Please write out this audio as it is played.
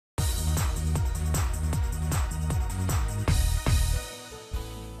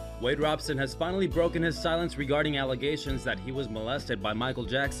Wade Robson has finally broken his silence regarding allegations that he was molested by Michael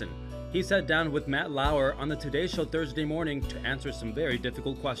Jackson. He sat down with Matt Lauer on the Today Show Thursday morning to answer some very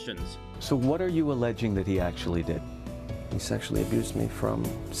difficult questions. So what are you alleging that he actually did? He sexually abused me from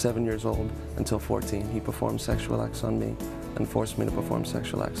 7 years old until 14. He performed sexual acts on me and forced me to perform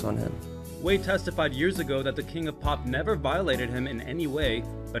sexual acts on him. Wade testified years ago that the King of Pop never violated him in any way,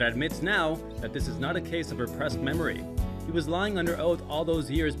 but admits now that this is not a case of repressed memory. He was lying under oath all those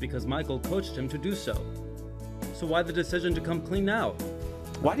years because Michael coached him to do so. So why the decision to come clean now?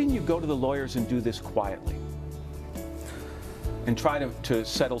 Why didn't you go to the lawyers and do this quietly? And try to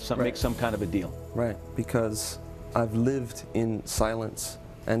settle some, make some kind of a deal? Right, because I've lived in silence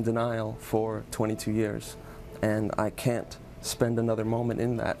and denial for 22 years, and I can't spend another moment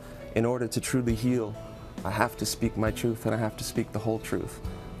in that. In order to truly heal, I have to speak my truth, and I have to speak the whole truth.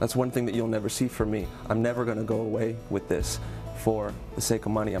 That's one thing that you'll never see from me. I'm never going to go away with this for the sake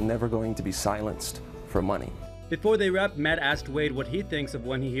of money. I'm never going to be silenced for money. Before they wrapped, Matt asked Wade what he thinks of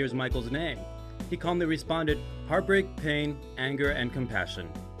when he hears Michael's name. He calmly responded, heartbreak, pain, anger, and compassion.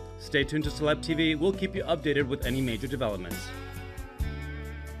 Stay tuned to Celeb TV. We'll keep you updated with any major developments.